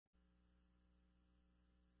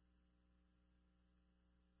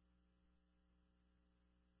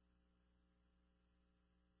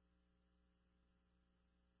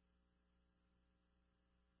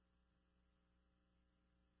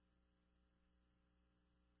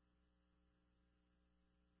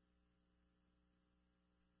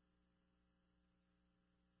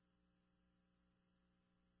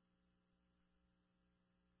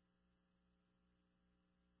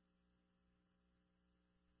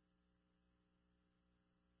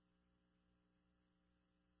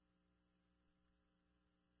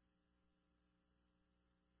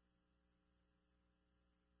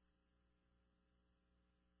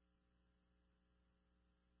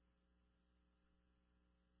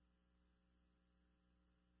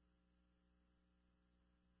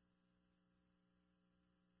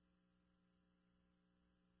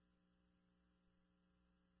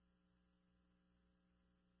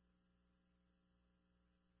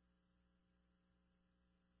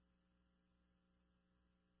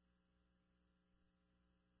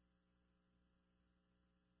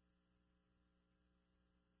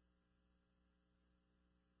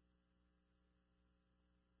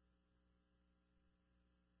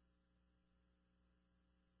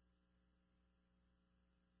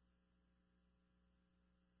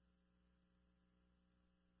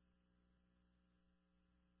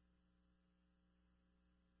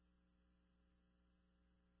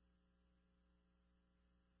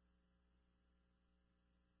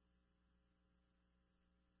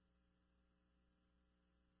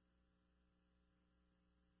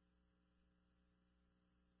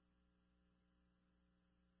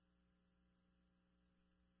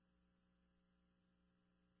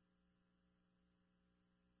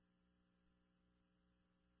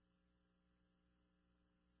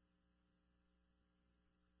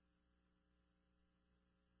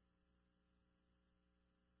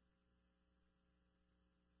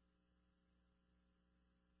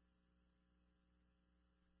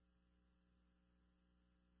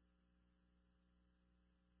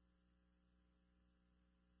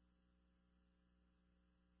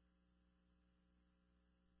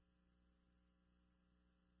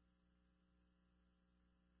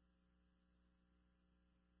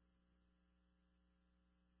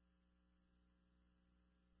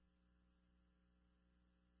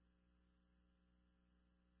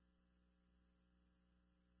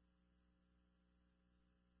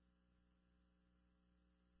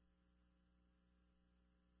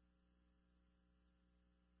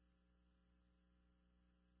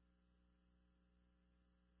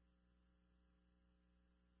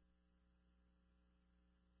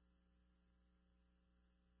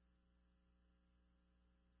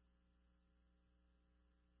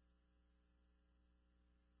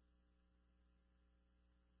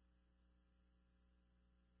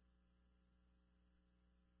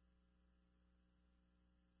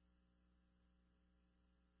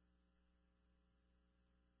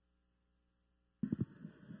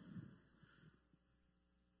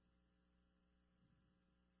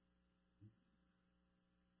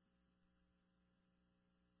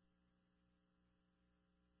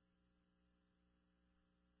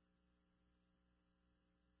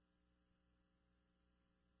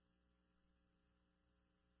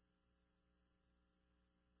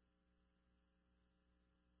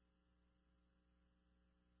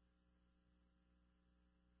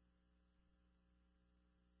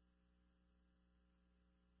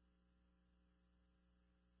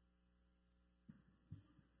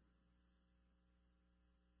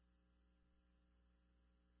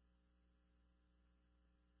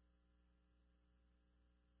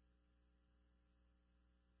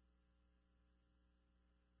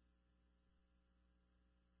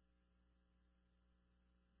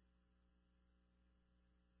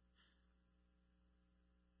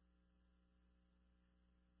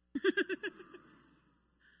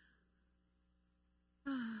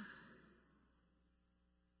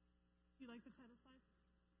like the title slide?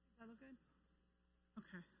 Does that look good?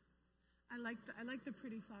 Okay. I like the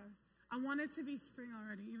pretty flowers. I want it to be spring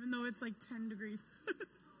already, even though it's like 10 degrees.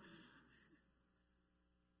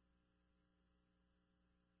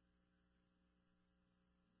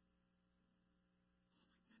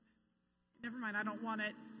 Never mind, I don't want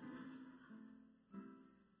it.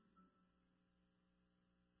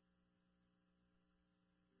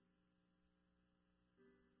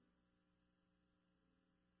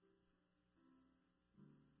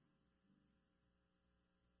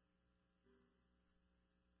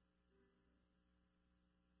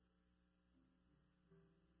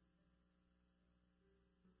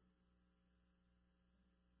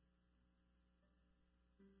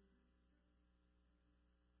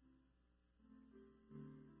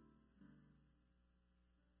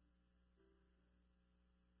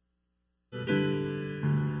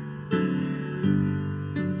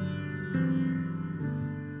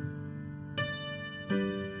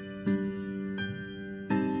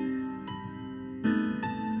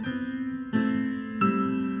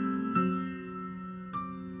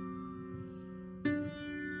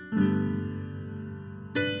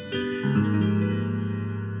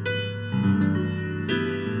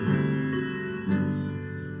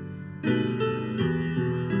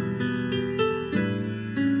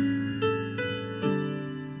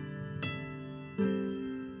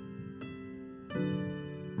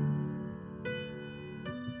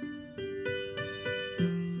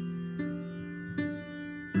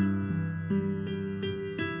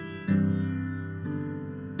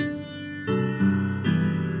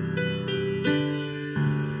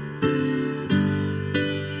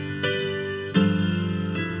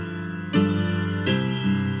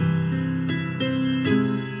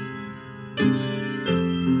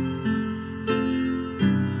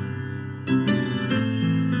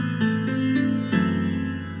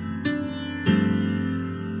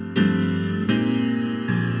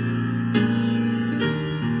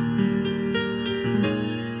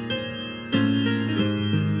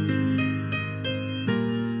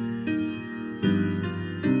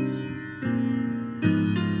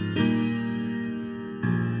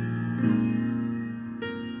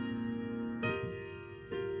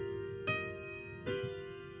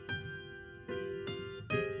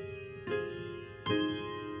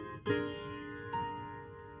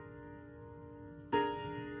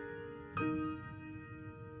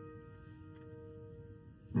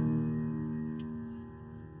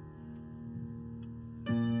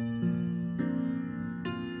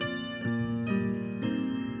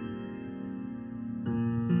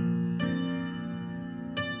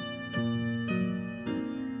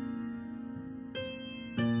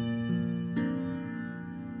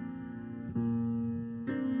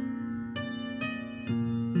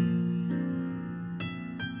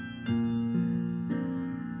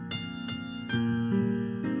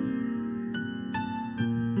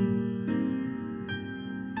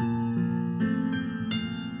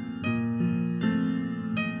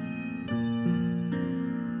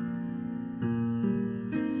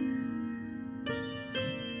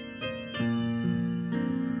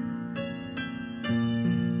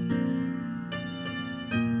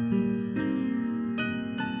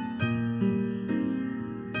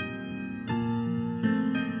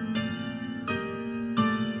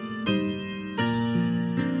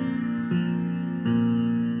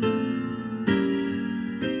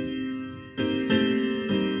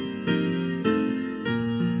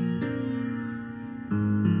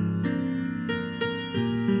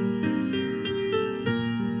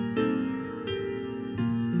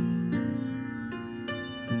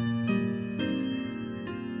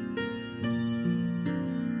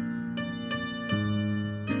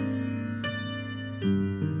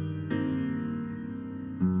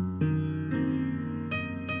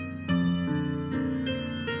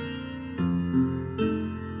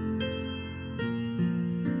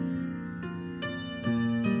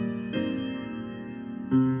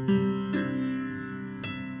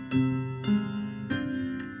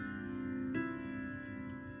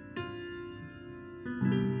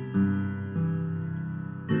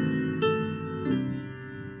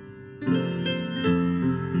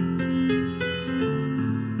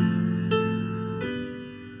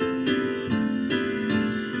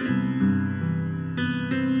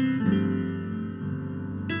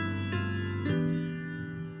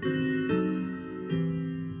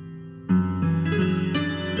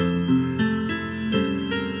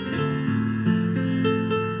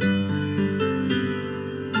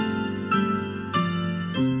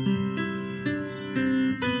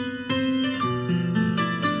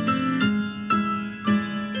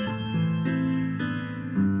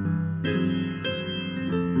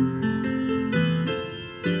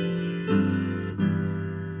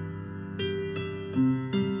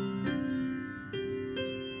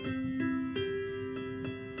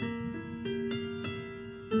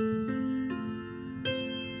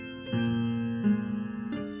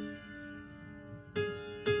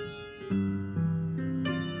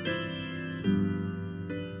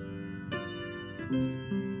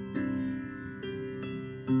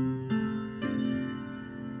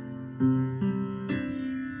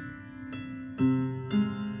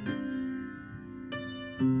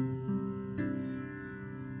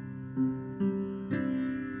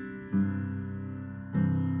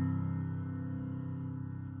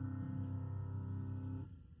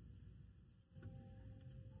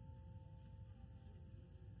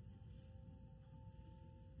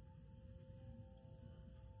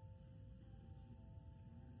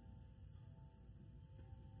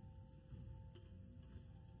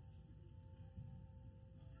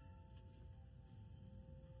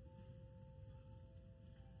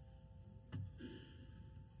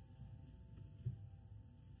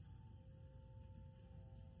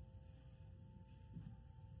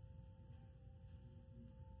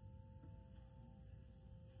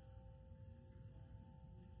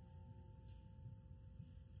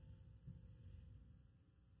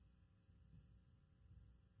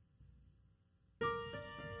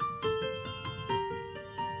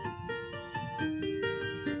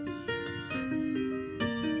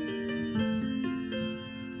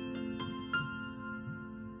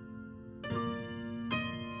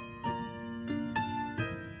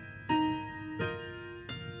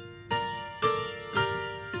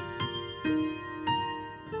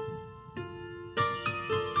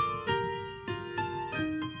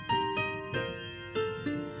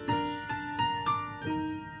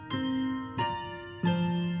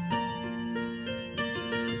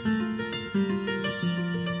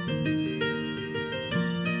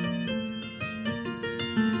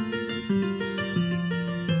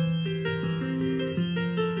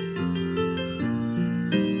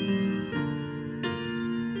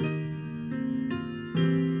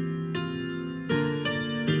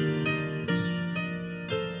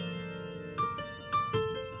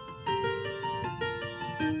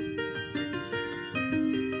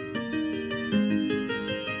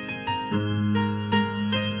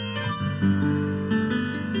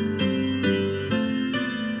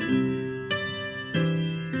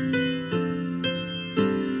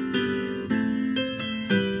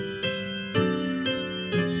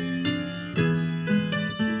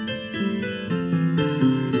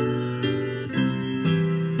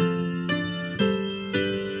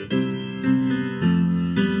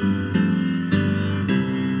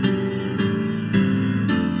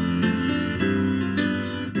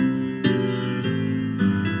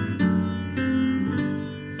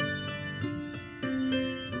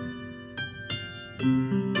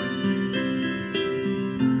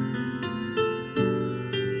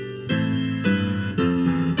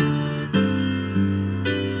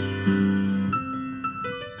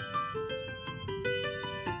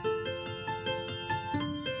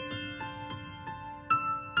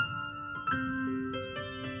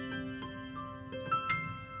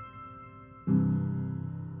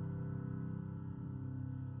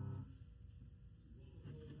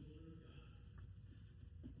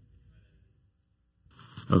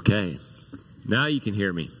 Okay, now you can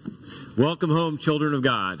hear me. Welcome home, children of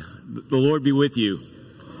God. The Lord be with you.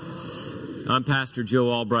 I'm Pastor Joe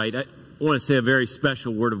Albright. I want to say a very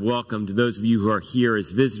special word of welcome to those of you who are here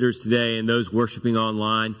as visitors today and those worshiping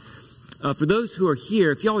online. For those who are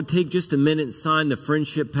here, if y'all would take just a minute and sign the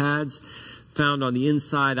friendship pads found on the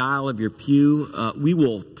inside aisle of your pew. We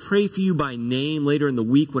will pray for you by name later in the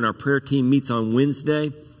week when our prayer team meets on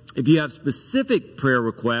Wednesday. If you have specific prayer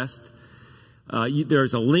requests,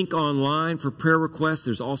 there's a link online for prayer requests.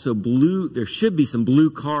 There's also there should be some blue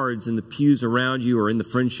cards in the pews around you or in the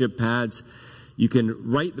friendship pads. You can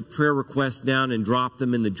write the prayer requests down and drop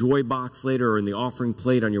them in the joy box later or in the offering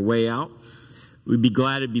plate on your way out. We'd be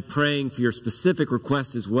glad to be praying for your specific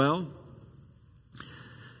request as well.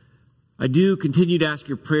 I do continue to ask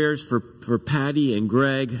your prayers for Patty and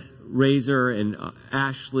Greg, Razor and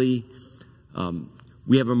Ashley.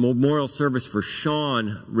 We have a memorial service for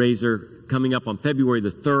Sean Razor coming up on February the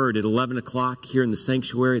 3rd at 11 o'clock here in the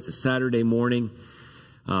sanctuary. It's a Saturday morning.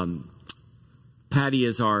 Patty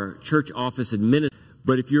is our church office administrator.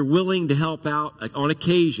 But if you're willing to help out on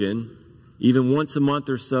occasion, even once a month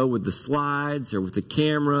or so with the slides or with the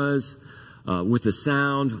cameras, with the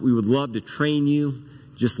sound, we would love to train you.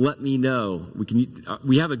 Just let me know.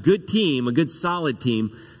 We have a good team, a good solid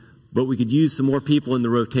team, but we could use some more people in the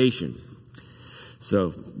rotation.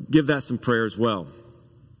 So give that some prayer as well.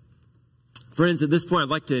 Friends, at this point, I'd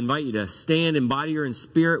like to invite you to stand in body or in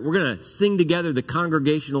spirit. We're going to sing together the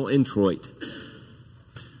congregational introit.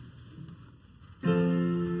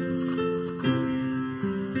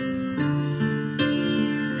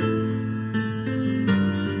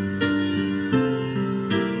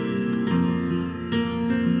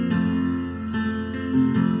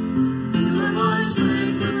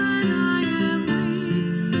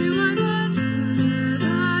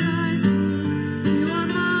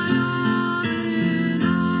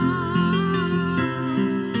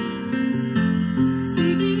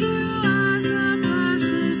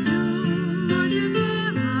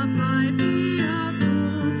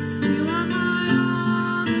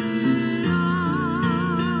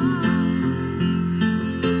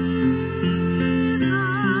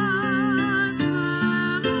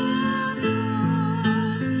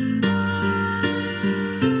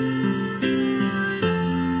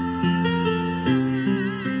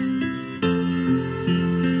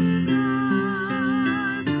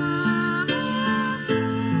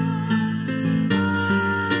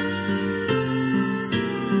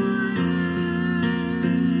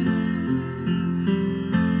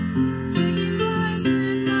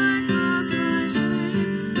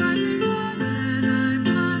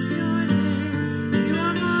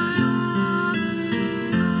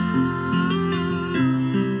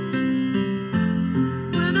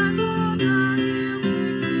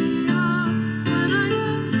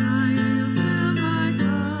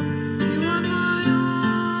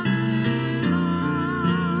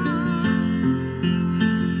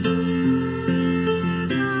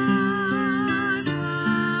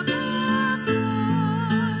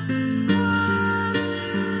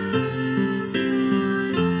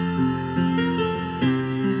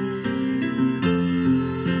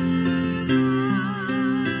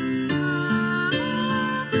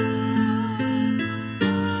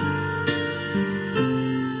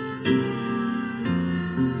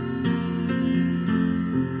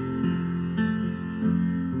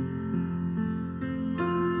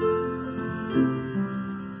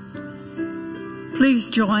 Please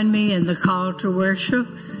join me in the call to worship.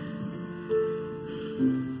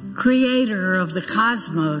 Creator of the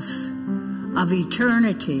cosmos, of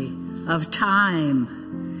eternity, of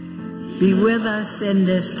time, be with us in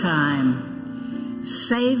this time.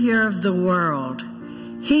 Savior of the world,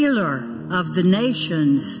 healer of the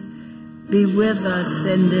nations, be with us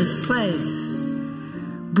in this place.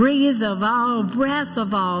 Breathe of all, breath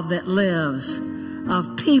of all that lives,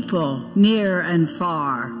 of people near and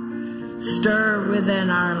far. Stir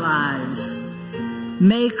within our lives.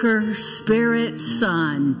 Maker, Spirit,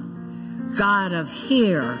 Son, God of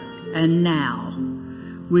here and now.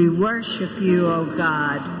 We worship you, O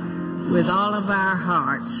God, with all of our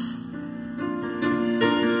hearts.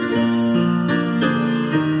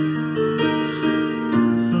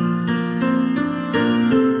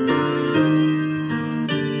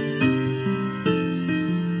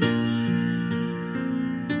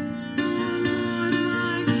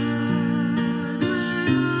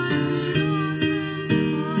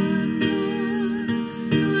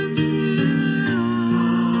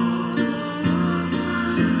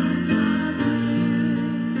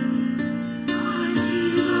 I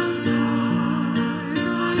see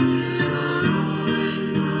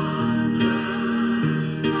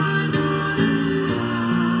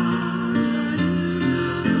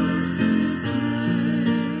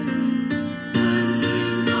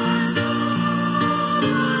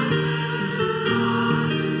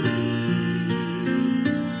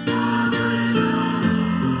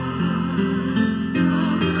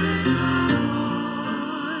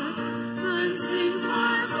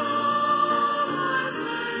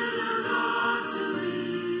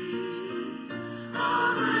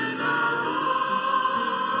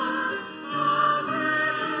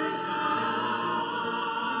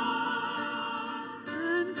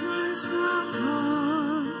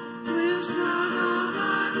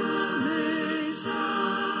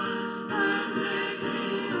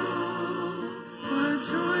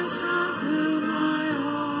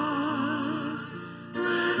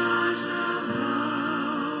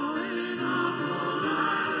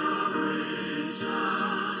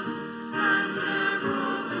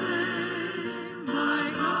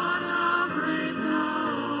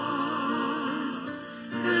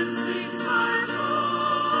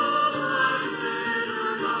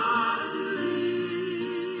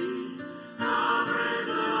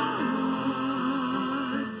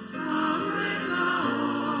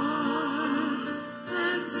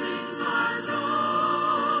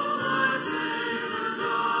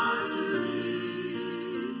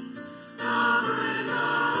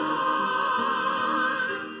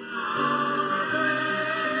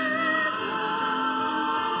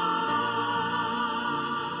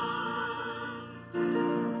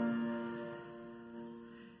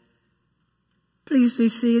Please be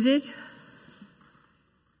seated.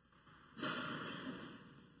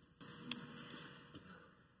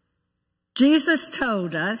 Jesus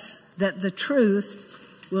told us that the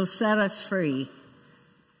truth will set us free.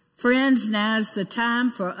 Friends, now is the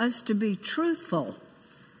time for us to be truthful.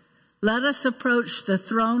 Let us approach the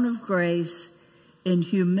throne of grace in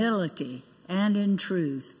humility and in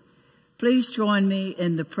truth. Please join me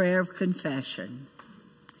in the prayer of confession.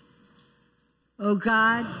 Oh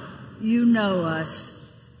God, you know us.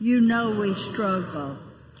 You know we struggle.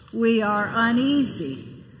 We are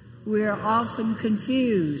uneasy. We are often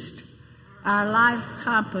confused. Our life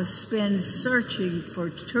compass spins searching for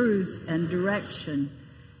truth and direction.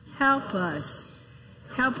 Help us.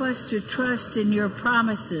 Help us to trust in your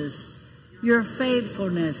promises, your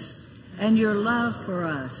faithfulness, and your love for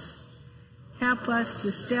us. Help us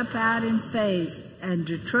to step out in faith and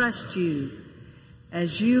to trust you.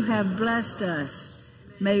 As you have blessed us,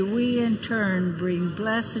 may we in turn bring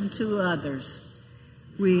blessing to others.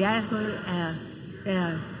 We ask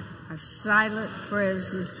our silent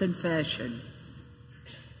prayers of confession.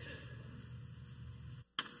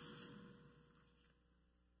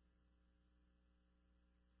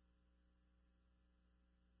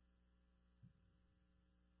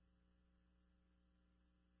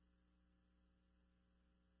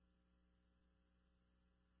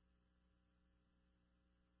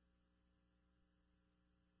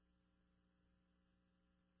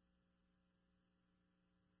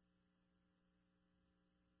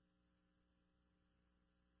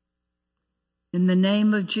 In the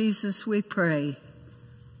name of Jesus we pray.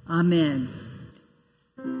 Amen.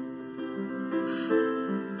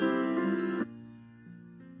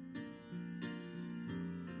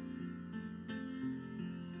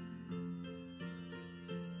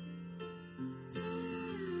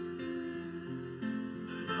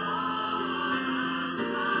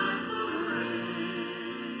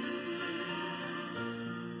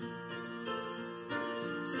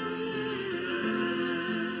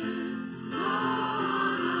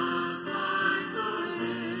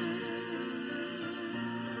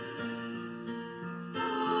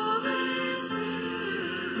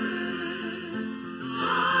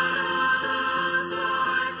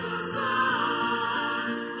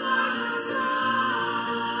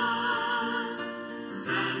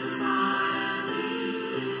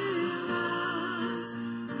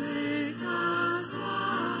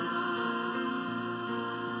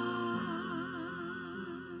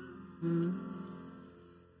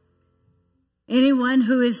 Anyone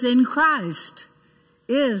who is in Christ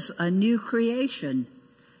is a new creation.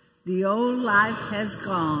 The old life has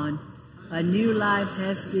gone, a new life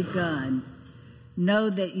has begun. Know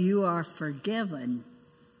that you are forgiven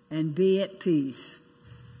and be at peace.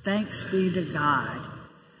 Thanks be to God.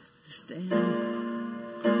 Stand.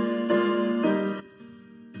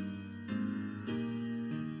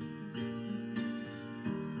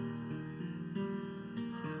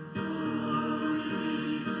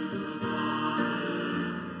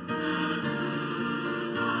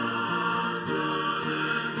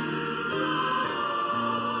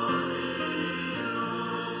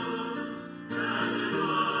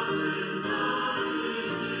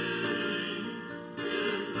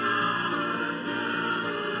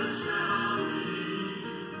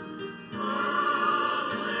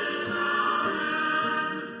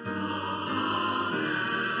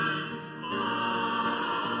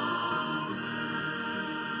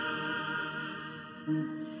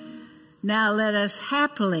 Now let us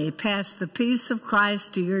happily pass the peace of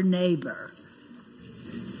Christ to your neighbor.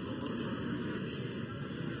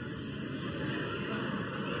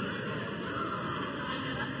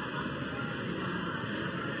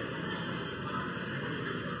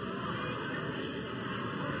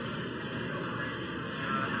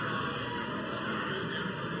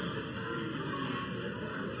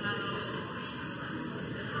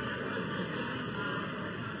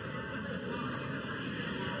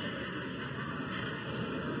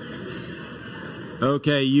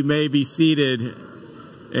 Okay, you may be seated,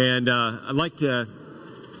 and I'd like to,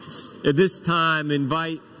 at this time,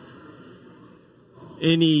 invite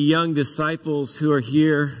any young disciples who are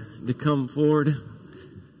here to come forward.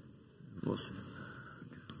 We'll see.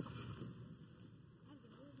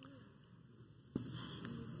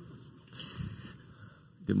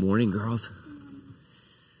 Good morning, girls.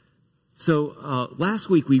 So last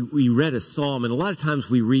week we read a psalm, and a lot of times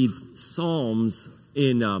we read psalms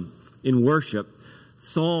in worship.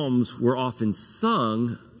 Psalms were often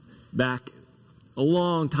sung back a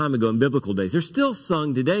long time ago in biblical days. They're still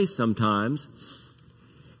sung today sometimes.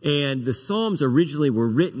 And the Psalms originally were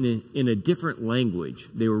written in a different language.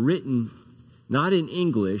 They were written not in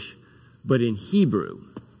English, but in Hebrew.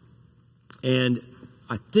 And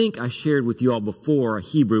I think I shared with you all before a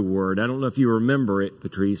Hebrew word. I don't know if you remember it,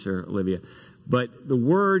 Patrice or Olivia, but the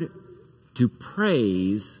word to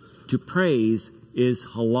praise is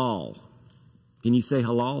halal. Can you say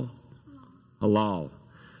halal? Halal.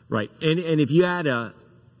 Right. And if you add a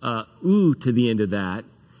 "u" to the end of that,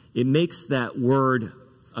 it makes that word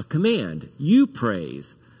a command. You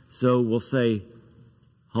praise. So we'll say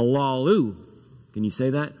halalu. Can you say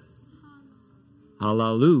that?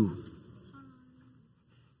 Halalu.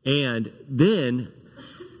 And then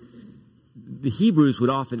the Hebrews would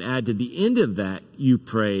often add to the end of that "you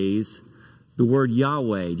praise" the word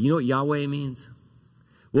Yahweh. Do you know what Yahweh means?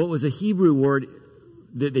 Well, it was a Hebrew word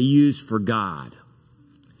that they used for God.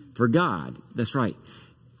 For God, that's right.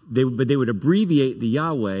 But they would abbreviate the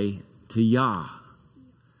Yahweh to Yah.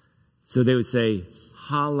 So they would say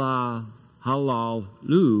Halalu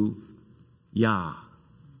Yah.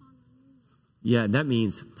 Yeah, that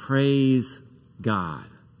means praise God.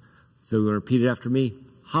 So we're going to repeat it after me.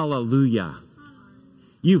 Hallelujah.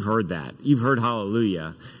 You've heard that. You've heard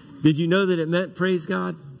hallelujah. Did you know that it meant praise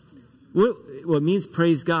God? Well, it means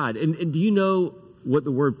praise God. And do you know what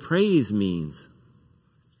the word praise means?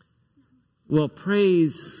 Well,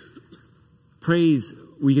 praise.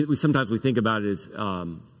 We sometimes we think about it as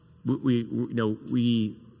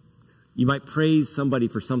you might praise somebody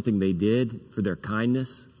for something they did, for their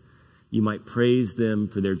kindness. You might praise them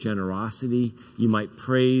for their generosity. You might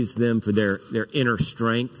praise them for their inner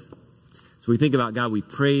strength. So we think about God. We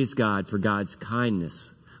praise God for God's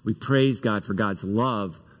kindness. We praise God for God's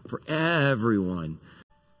love for everyone.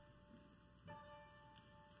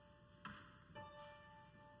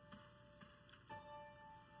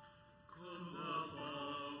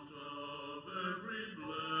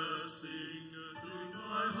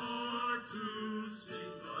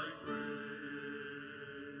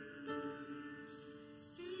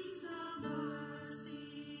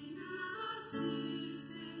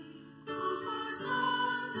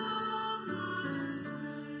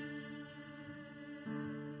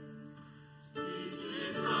 Streams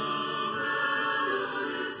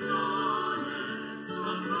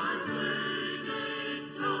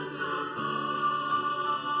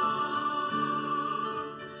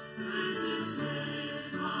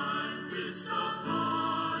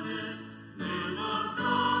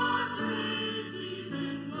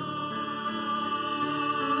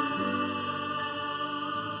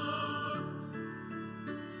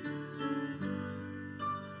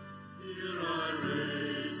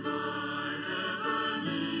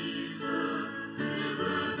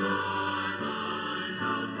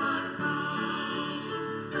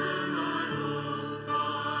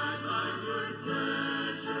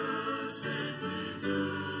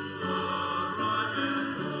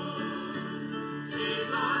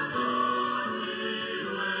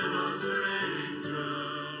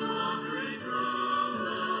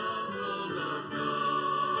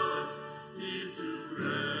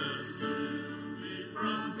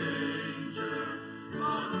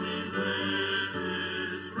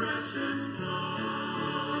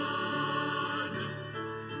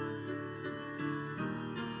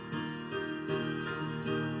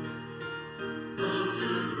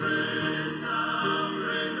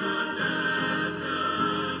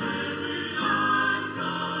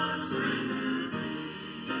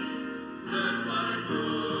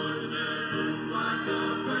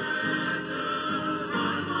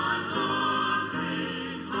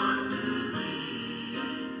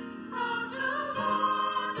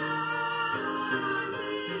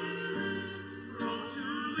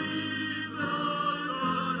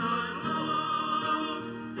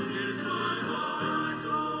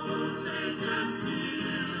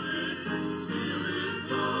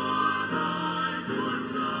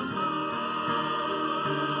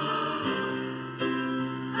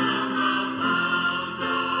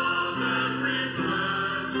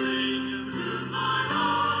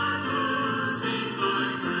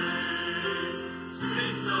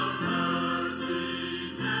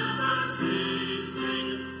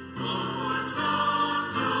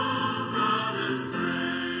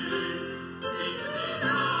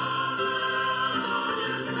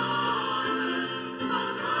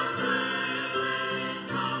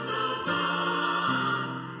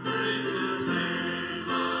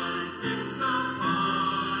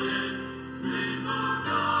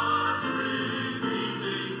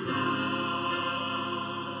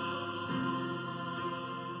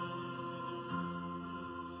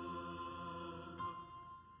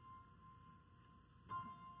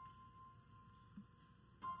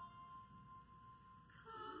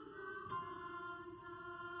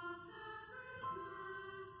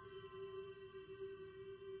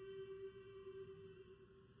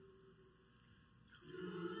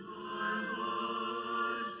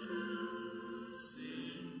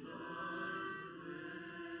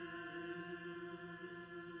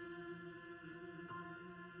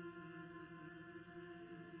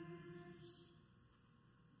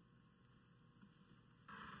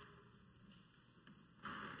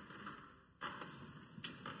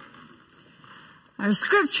Our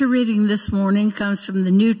scripture reading this morning comes from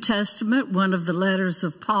the New Testament, one of the letters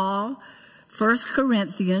of Paul, 1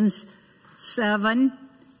 Corinthians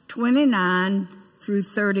 7:29 through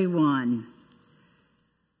 31.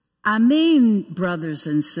 I mean, brothers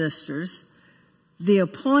and sisters, the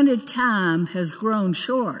appointed time has grown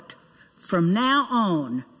short. From now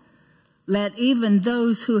on, let even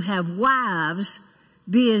those who have wives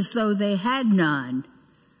be as though they had none,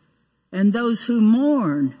 and those who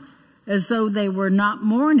mourn as though they were not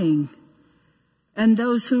mourning, and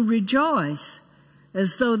those who rejoice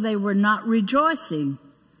as though they were not rejoicing,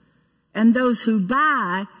 and those who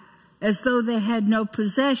buy as though they had no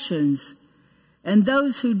possessions, and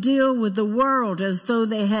those who deal with the world as though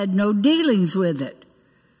they had no dealings with it.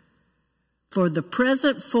 For the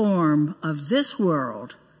present form of this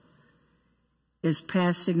world is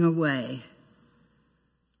passing away.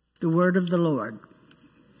 The word of the Lord.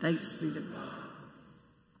 Thanks be to God.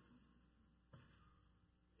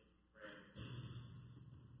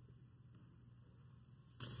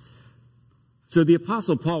 So the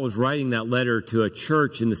Apostle Paul was writing that letter to a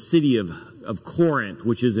church in the city of Corinth,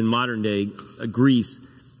 which is in modern-day Greece.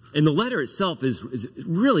 And the letter itself is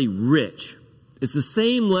really rich. It's the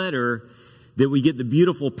same letter that we get the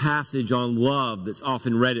beautiful passage on love that's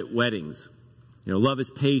often read at weddings. You know, love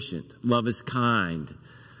is patient, love is kind.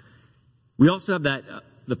 We also have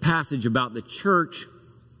the passage about the church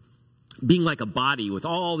being like a body with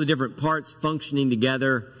all the different parts functioning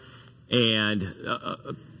together. And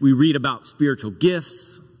we read about spiritual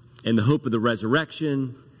gifts and the hope of the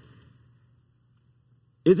resurrection.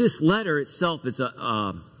 This letter itself is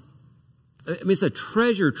it's a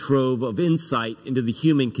treasure trove of insight into the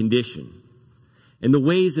human condition and the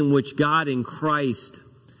ways in which God in Christ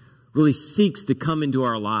really seeks to come into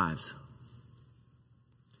our lives.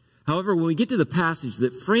 However, when we get to the passage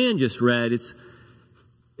that Fran just read, it's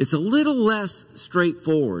a little less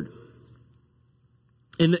straightforward.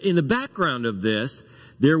 In the background of this,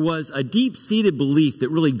 there was a deep-seated belief that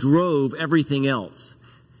really drove everything else.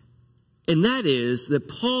 And that is that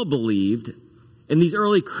Paul believed, and these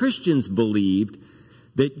early Christians believed,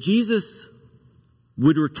 that Jesus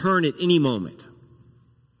would return at any moment.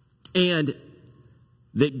 And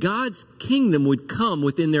that God's kingdom would come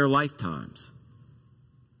within their lifetimes.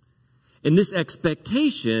 And this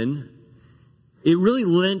expectation, it really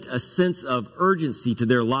lent a sense of urgency to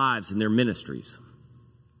their lives and their ministries.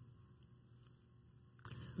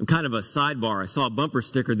 And kind of a sidebar, I saw a bumper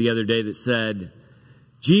sticker the other day that said,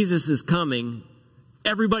 Jesus is coming,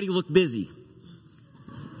 everybody look busy.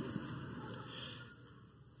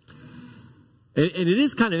 And it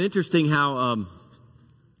is kind of interesting how,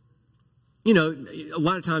 you know, a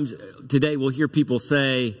lot of times today we'll hear people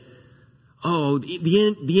say, oh,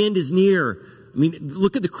 the end is near. I mean,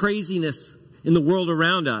 look at the craziness in the world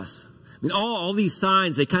around us. I mean, all these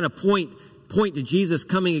signs, they kind of point to Jesus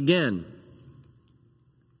coming again.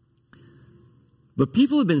 But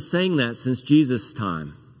people have been saying that since Jesus'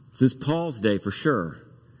 time, since Paul's day for sure.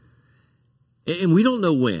 And we don't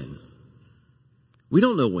know when. We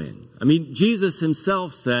don't know when. I mean, Jesus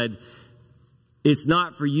himself said, it's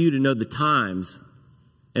not for you to know the times,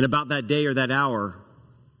 and about that day or that hour,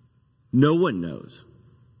 no one knows.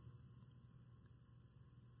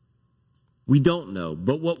 We don't know.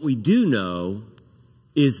 But what we do know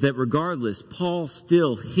is that regardless, Paul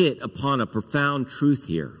still hit upon a profound truth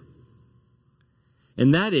here.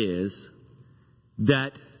 And that is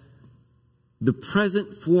that the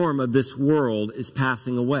present form of this world is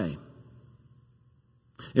passing away.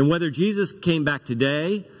 And whether Jesus came back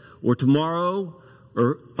today or tomorrow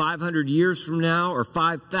or 500 years from now or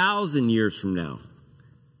 5,000 years from now,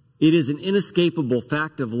 it is an inescapable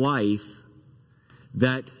fact of life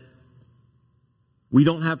that we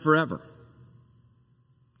don't have forever.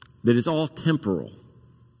 That is all temporal.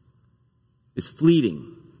 It's fleeting.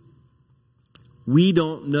 We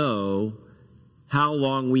don't know how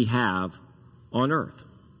long we have on earth.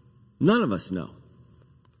 None of us know.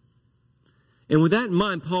 And with that in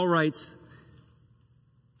mind, Paul writes,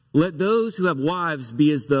 let those who have wives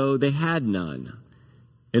be as though they had none,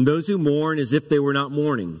 and those who mourn as if they were not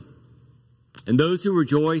mourning, and those who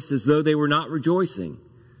rejoice as though they were not rejoicing,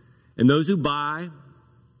 and those who buy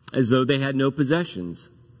as though they had no possessions,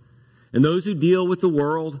 and those who deal with the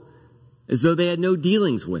world as though they had no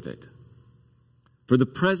dealings with it. For the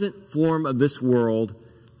present form of this world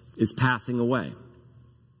is passing away.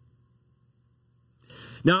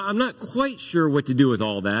 Now, I'm not quite sure what to do with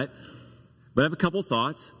all that, but I have a couple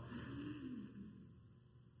thoughts.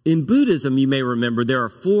 In Buddhism, you may remember, there are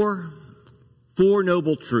four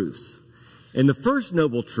noble truths. And the first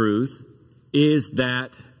noble truth is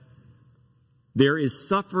that there is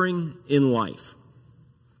suffering in life.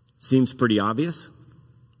 Seems pretty obvious.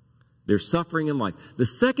 There's suffering in life. The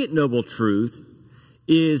second noble truth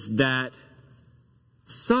is that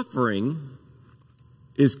suffering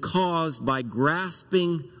is caused by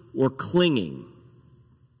grasping or clinging.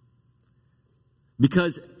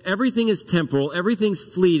 Because everything is temporal, everything's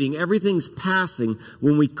fleeting, everything's passing.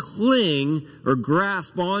 When we cling or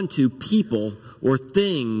grasp onto people or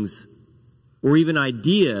things or even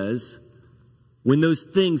ideas, when those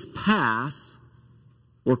things pass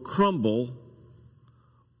or crumble,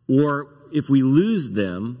 or if we lose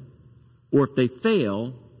them, or if they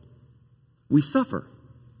fail, we suffer.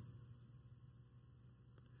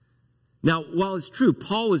 Now, while it's true,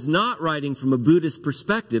 Paul was not writing from a Buddhist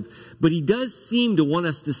perspective, but he does seem to want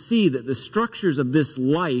us to see that the structures of this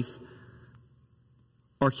life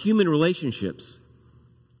are human relationships,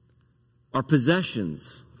 our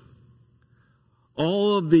possessions,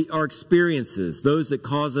 all of our experiences, those that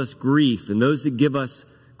cause us grief and those that give us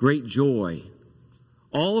great joy.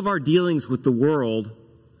 All of our dealings with the world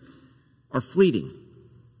are fleeting.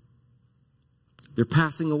 They're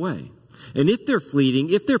passing away. And if they're fleeting,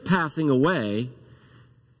 if they're passing away,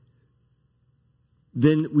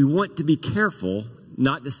 then we want to be careful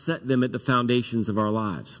not to set them at the foundations of our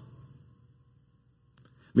lives.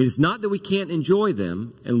 I mean, it's not that we can't enjoy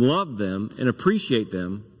them and love them and appreciate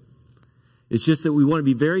them. It's just that we want to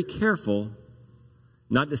be very careful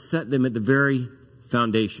not to set them at the very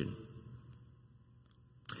foundation.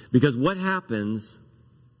 Because what happens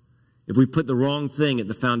if we put the wrong thing at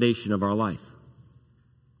the foundation of our life?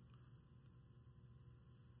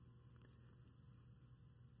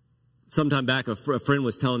 Sometime back, a friend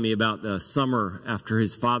was telling me about the summer after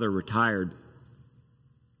his father retired.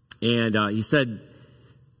 And he said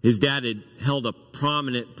his dad had held a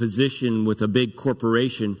prominent position with a big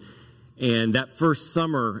corporation. And that first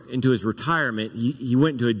summer into his retirement, he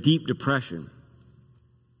went into a deep depression.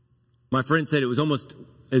 My friend said it was almost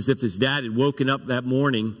as if his dad had woken up one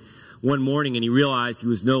morning, and he realized he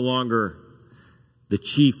was no longer the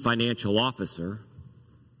chief financial officer.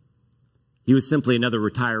 He was simply another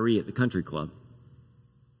retiree at the country club.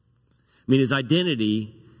 I mean, his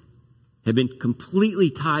identity had been completely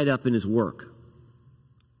tied up in his work.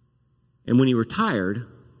 And when he retired,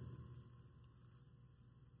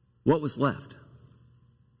 what was left?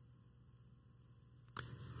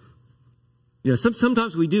 You know,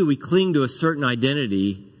 sometimes we cling to a certain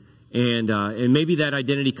identity, and maybe that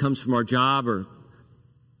identity comes from our job, or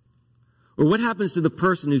what happens to the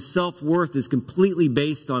person whose self-worth is completely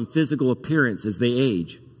based on physical appearance as they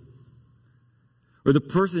age? Or the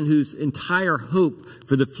person whose entire hope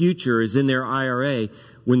for the future is in their IRA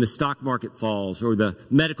when the stock market falls or the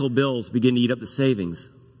medical bills begin to eat up the savings?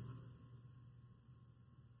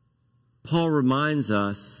 Paul reminds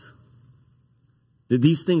us that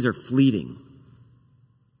these things are fleeting.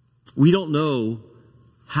 We don't know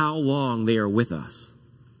how long they are with us.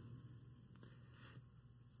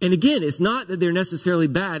 And again, it's not that they're necessarily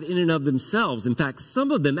bad in and of themselves. In fact, some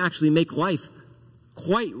of them actually make life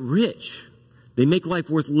quite rich. They make life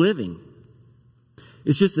worth living.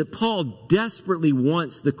 It's just that Paul desperately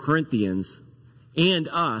wants the Corinthians and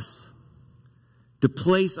us to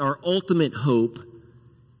place our ultimate hope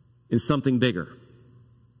in something bigger.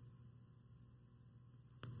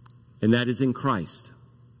 And that is in Christ.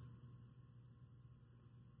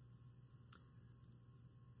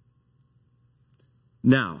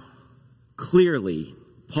 Now, clearly,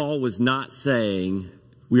 Paul was not saying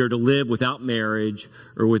we are to live without marriage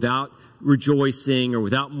or without rejoicing or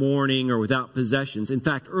without mourning or without possessions. In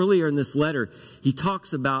fact, earlier in this letter, he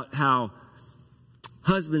talks about how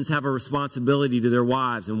husbands have a responsibility to their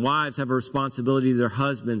wives, and wives have a responsibility to their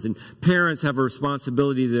husbands, and parents have a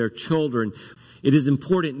responsibility to their children. It is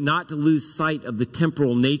important not to lose sight of the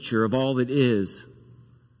temporal nature of all that is.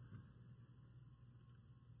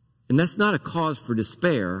 And that's not a cause for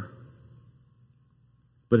despair,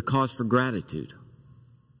 but a cause for gratitude.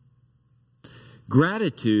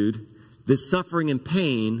 Gratitude that suffering and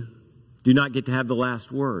pain do not get to have the last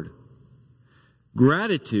word.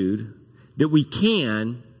 Gratitude that we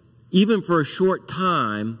can, even for a short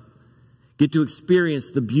time, get to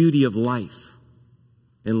experience the beauty of life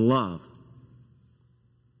and love.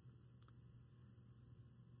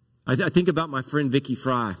 I think about my friend Vicky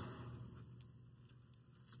Fry.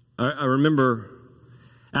 I remember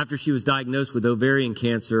after she was diagnosed with ovarian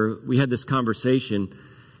cancer, we had this conversation,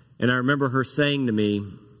 and I remember her saying to me,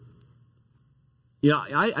 you know,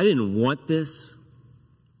 I didn't want this.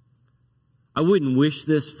 I wouldn't wish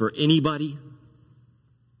this for anybody.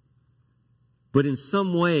 But in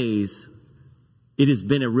some ways, it has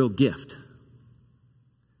been a real gift.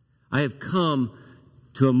 I have come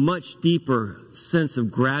to a much deeper sense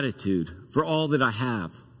of gratitude for all that I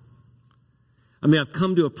have. I mean, I've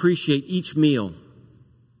come to appreciate each meal,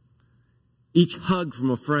 each hug from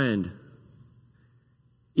a friend,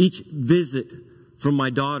 each visit from my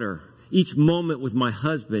daughter, each moment with my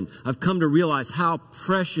husband. I've come to realize how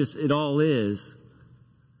precious it all is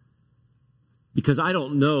because I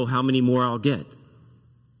don't know how many more I'll get.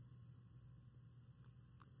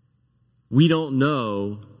 We don't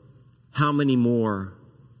know how many more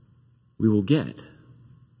we will get.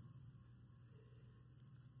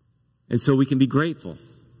 And so we can be grateful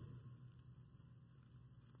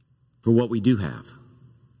for what we do have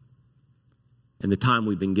and the time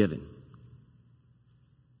we've been given.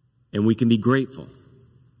 And we can be grateful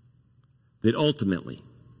that ultimately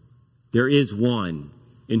there is one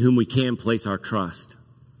in whom we can place our trust.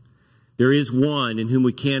 There is one in whom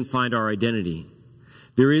we can find our identity.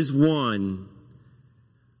 There is one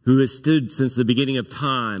who has stood since the beginning of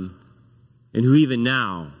time and who even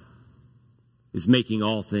now is making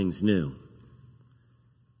all things new.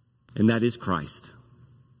 And that is Christ.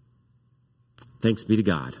 Thanks be to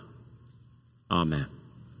God. Amen.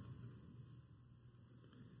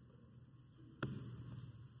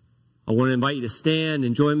 I want to invite you to stand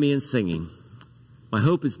and join me in singing. My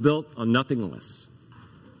hope is built on nothing less.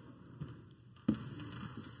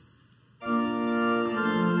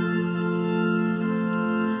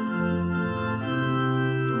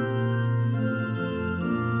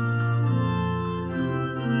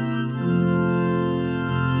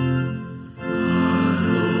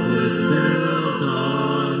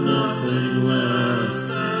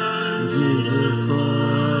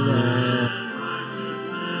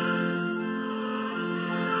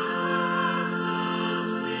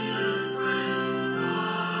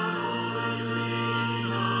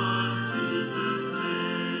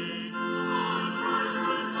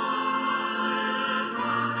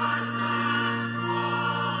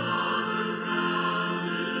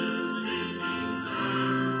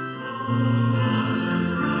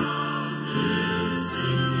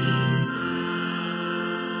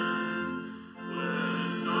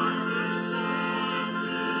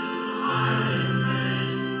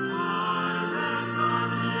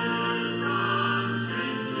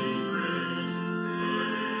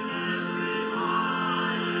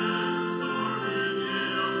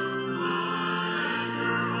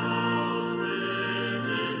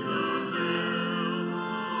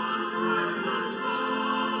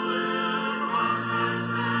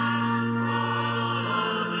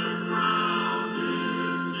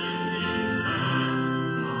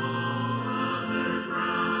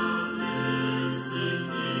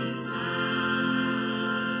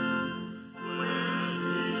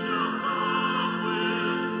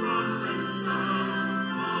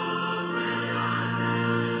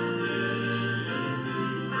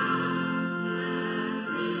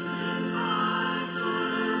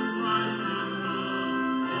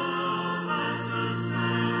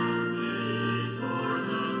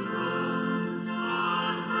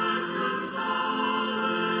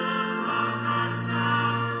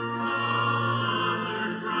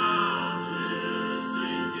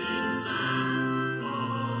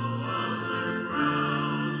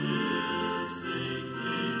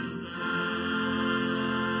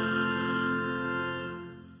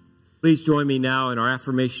 Please join me now in our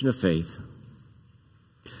affirmation of faith.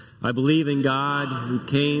 I believe in God who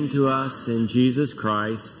came to us in Jesus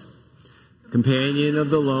Christ, companion of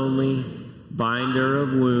the lonely, binder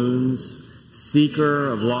of wounds, seeker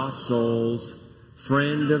of lost souls,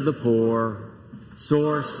 friend of the poor,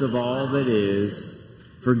 source of all that is,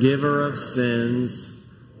 forgiver of sins,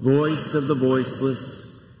 voice of the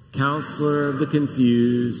voiceless, counselor of the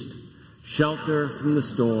confused, shelter from the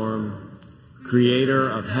storm, creator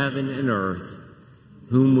of heaven and earth,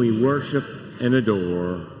 whom we worship and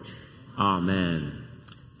adore. Amen.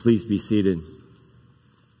 Please be seated.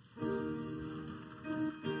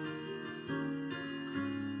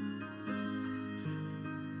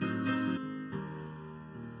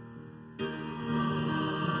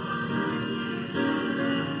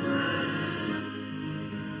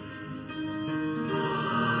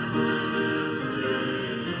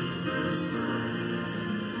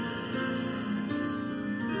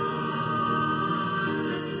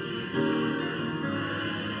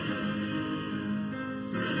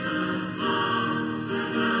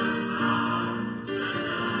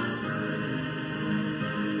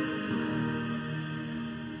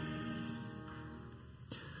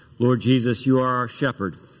 Lord Jesus, you are our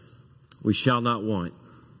shepherd. We shall not want.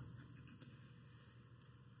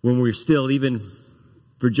 When we're still, even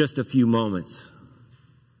for just a few moments,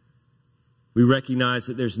 we recognize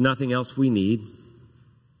that there's nothing else we need.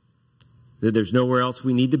 that there's nowhere else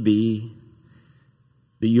we need to be,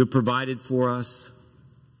 that you have provided for us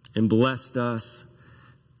and blessed us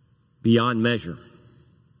beyond measure.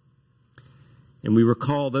 And we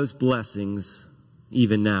recall those blessings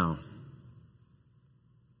even now.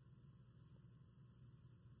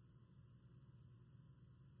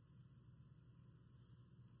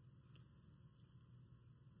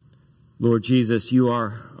 Lord Jesus, you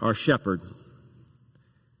are our shepherd.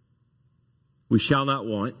 We shall not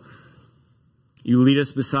want. You lead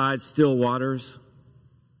us beside still waters,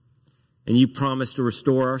 and you promise to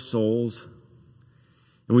restore our souls.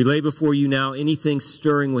 And we lay before you now anything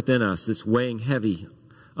stirring within us that's weighing heavy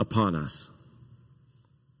upon us.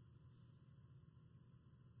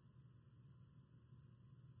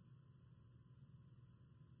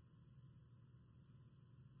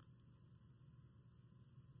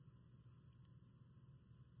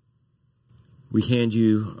 We hand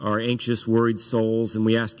you our anxious, worried souls, and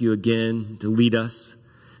we ask you again to lead us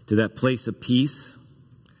to that place of peace.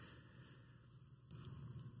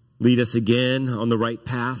 Lead us again on the right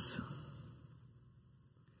path.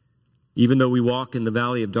 Even though we walk in the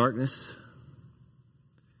valley of darkness,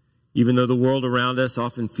 even though the world around us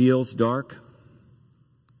often feels dark,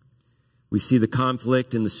 we see the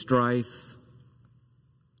conflict and the strife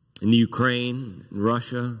in the Ukraine, in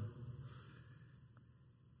Russia,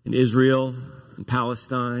 in Israel, in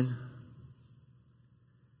Palestine,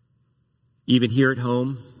 even here at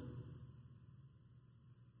home.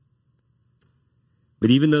 But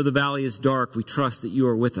even though the valley is dark, we trust that you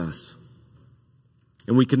are with us.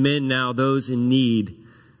 And we commend now those in need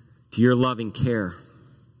to your loving care.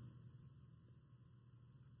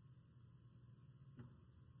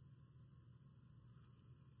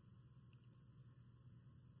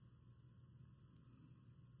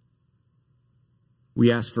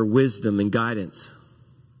 We ask for wisdom and guidance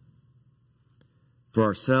for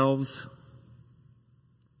ourselves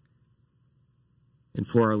and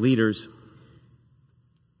for our leaders.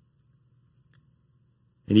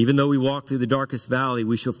 And even though we walk through the darkest valley,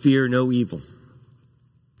 we shall fear no evil,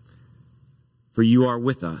 for you are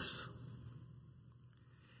with us.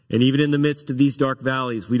 And even in the midst of these dark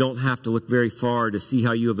valleys, we don't have to look very far to see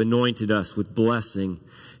how you have anointed us with blessing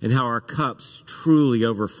and how our cups truly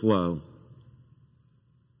overflow.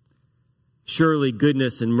 Surely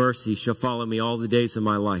goodness and mercy shall follow me all the days of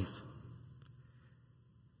my life,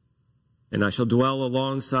 and I shall dwell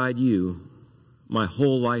alongside you my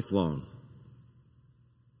whole life long.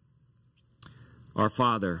 Our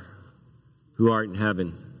Father, who art in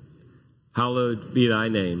heaven, hallowed be thy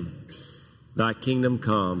name. Thy kingdom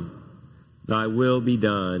come, thy will be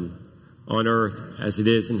done on earth as it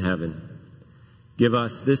is in heaven. Give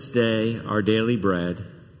us this day our daily bread,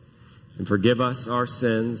 and forgive us our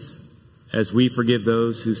sins as we forgive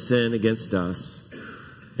those who sin against us.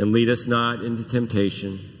 And lead us not into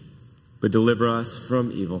temptation, but deliver us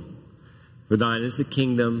from evil. For thine is the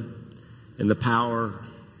kingdom and the power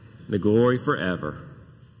and the glory forever.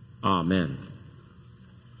 Amen.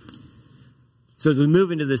 So as we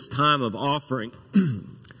move into this time of offering,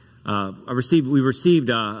 we received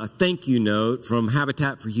a thank you note from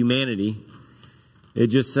Habitat for Humanity. It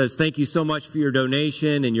just says, thank you so much for your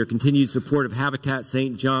donation and your continued support of Habitat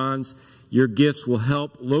St. John's. Your gifts will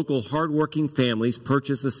help local hardworking families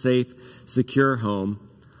purchase a safe, secure home.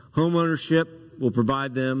 Homeownership will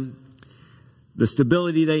provide them the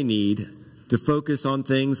stability they need to focus on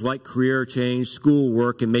things like career change,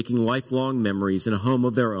 schoolwork, and making lifelong memories in a home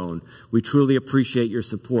of their own. We truly appreciate your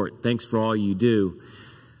support. Thanks for all you do.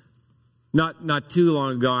 Not too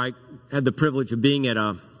long ago, I had the privilege of being at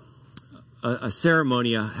a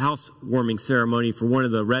ceremony, a housewarming ceremony for one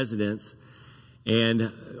of the residents, and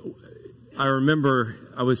I remember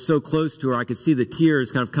I was so close to her, I could see the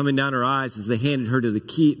tears kind of coming down her eyes as they handed her to the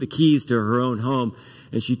keys to her own home.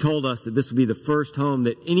 And she told us that this would be the first home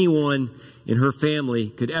that anyone in her family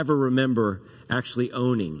could ever remember actually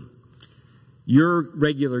owning. Your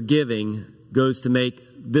regular giving goes to make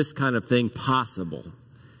this kind of thing possible.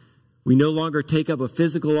 We no longer take up a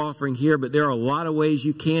physical offering here, but there are a lot of ways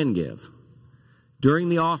you can give. During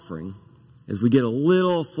the offering, as we get a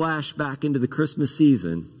little flashback into the Christmas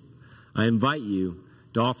season, I invite you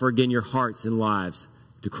to offer again your hearts and lives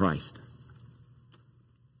to Christ.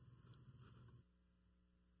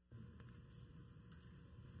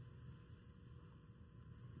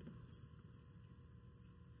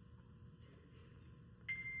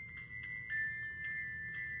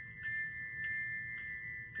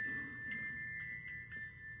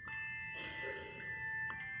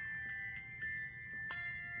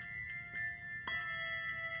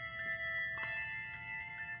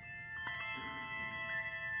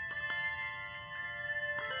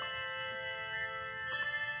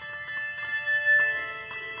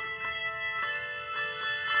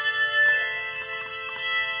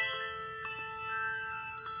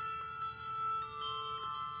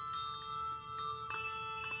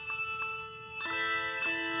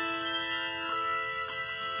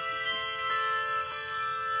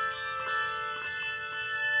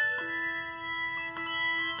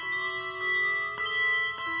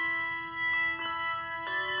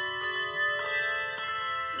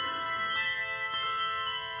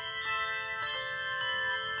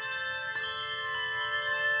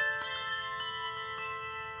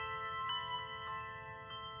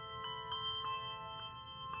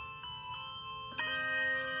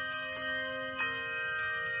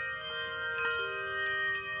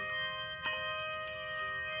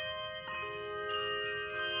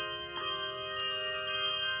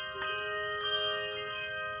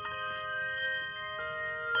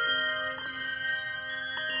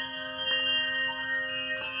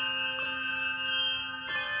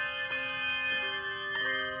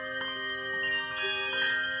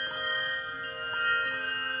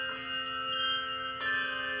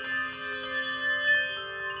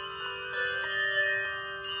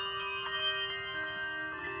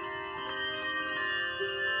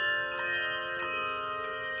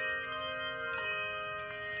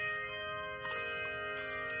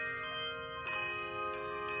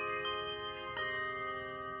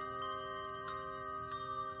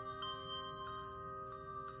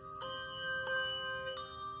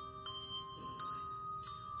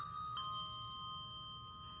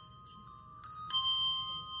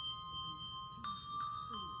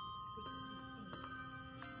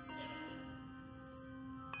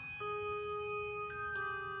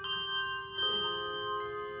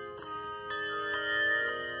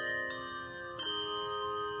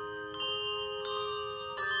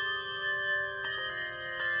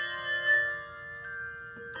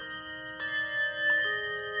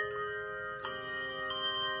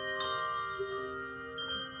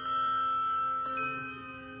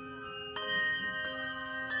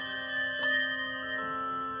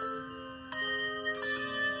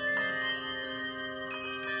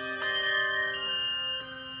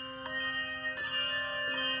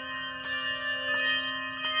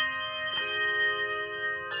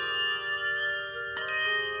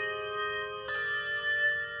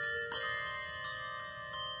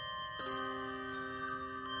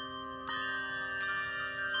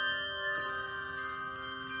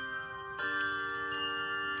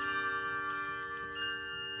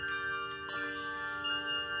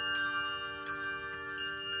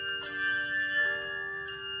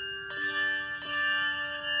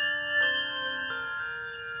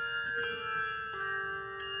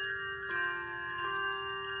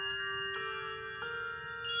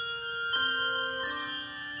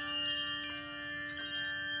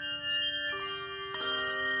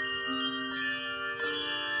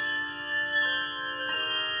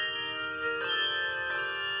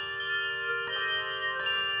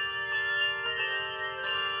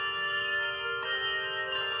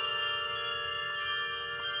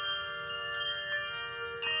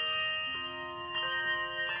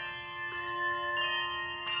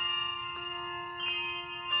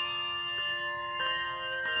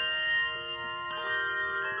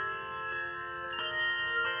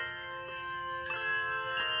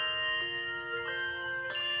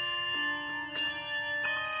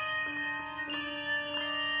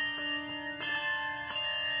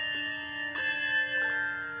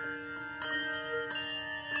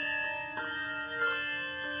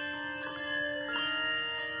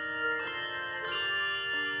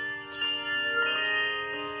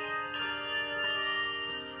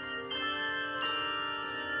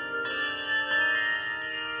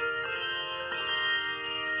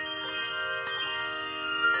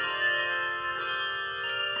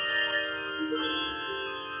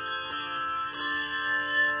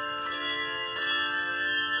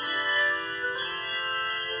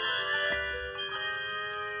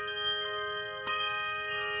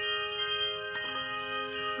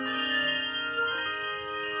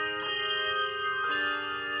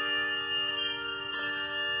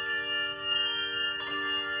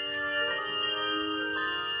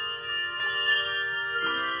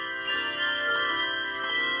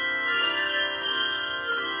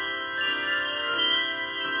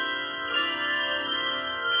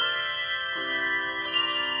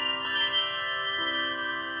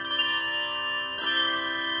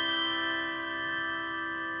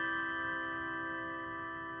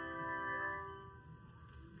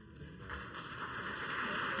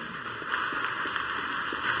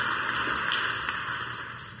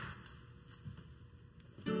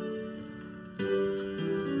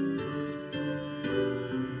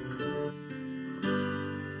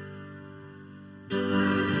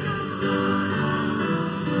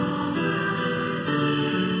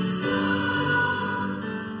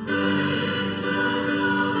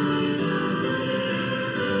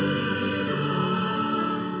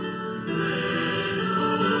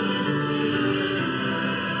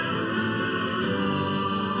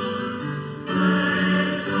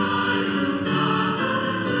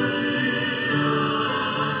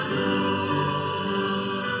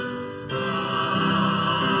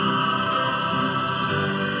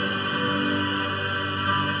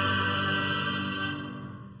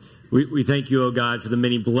 We thank you, O God, for the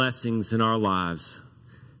many blessings in our lives.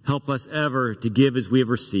 Help us ever to give as we have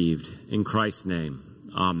received. In Christ's name,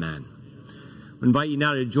 amen. I invite you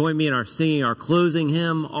now to join me in our singing our closing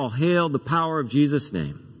hymn, All Hail the Power of Jesus'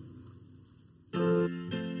 Name.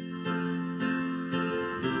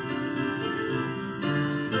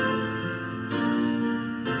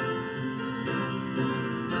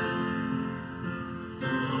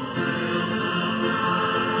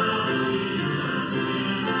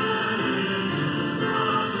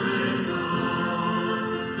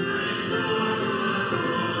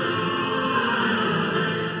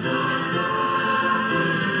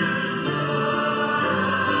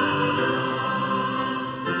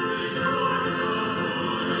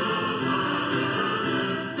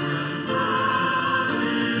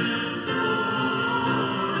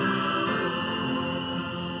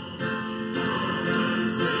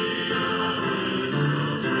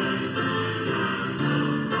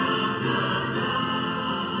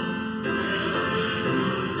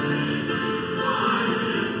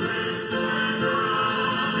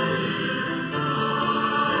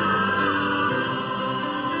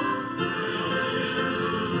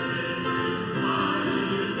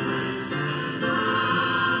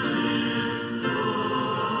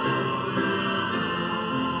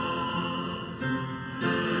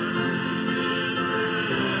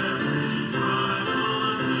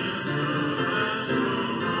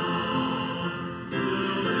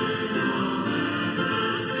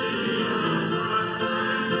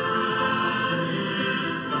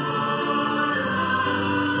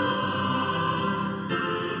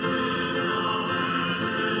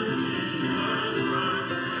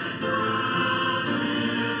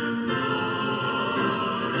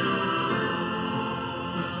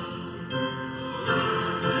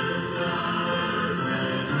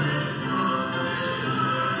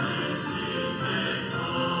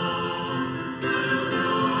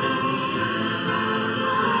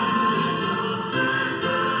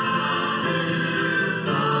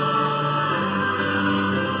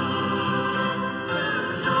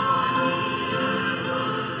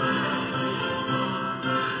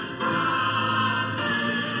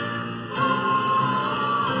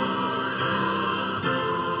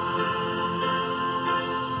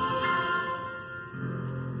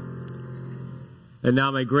 And now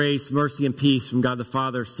may grace, mercy, and peace from God the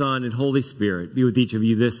Father, Son, and Holy Spirit be with each of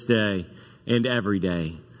you this day and every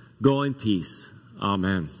day. Go in peace.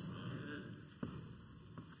 Amen.